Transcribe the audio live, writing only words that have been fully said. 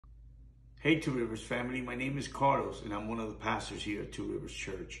Hey, Two Rivers family, my name is Carlos and I'm one of the pastors here at Two Rivers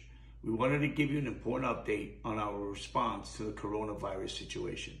Church. We wanted to give you an important update on our response to the coronavirus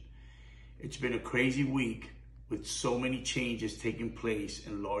situation. It's been a crazy week with so many changes taking place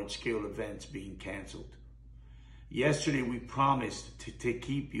and large-scale events being canceled. Yesterday, we promised to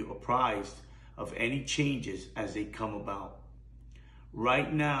keep you apprised of any changes as they come about.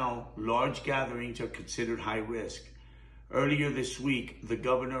 Right now, large gatherings are considered high risk. Earlier this week, the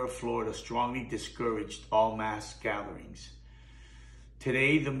governor of Florida strongly discouraged all mass gatherings.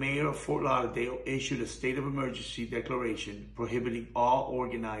 Today, the mayor of Fort Lauderdale issued a state of emergency declaration prohibiting all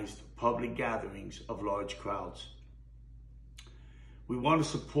organized public gatherings of large crowds. We want to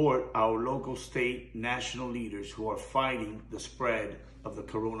support our local, state, national leaders who are fighting the spread of the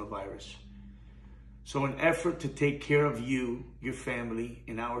coronavirus. So in an effort to take care of you, your family,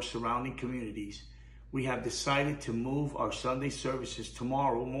 and our surrounding communities, we have decided to move our Sunday services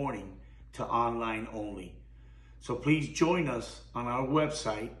tomorrow morning to online only. So please join us on our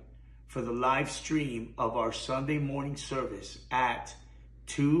website for the live stream of our Sunday morning service at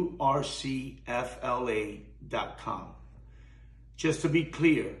 2rcfla.com. Just to be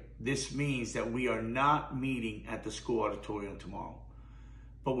clear, this means that we are not meeting at the school auditorium tomorrow,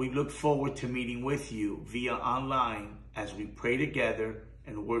 but we look forward to meeting with you via online as we pray together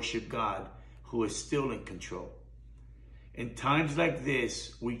and worship God, who is still in control. In times like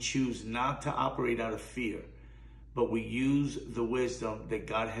this, we choose not to operate out of fear, but we use the wisdom that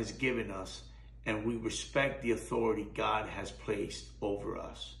God has given us, and we respect the authority God has placed over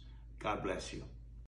us. God bless you.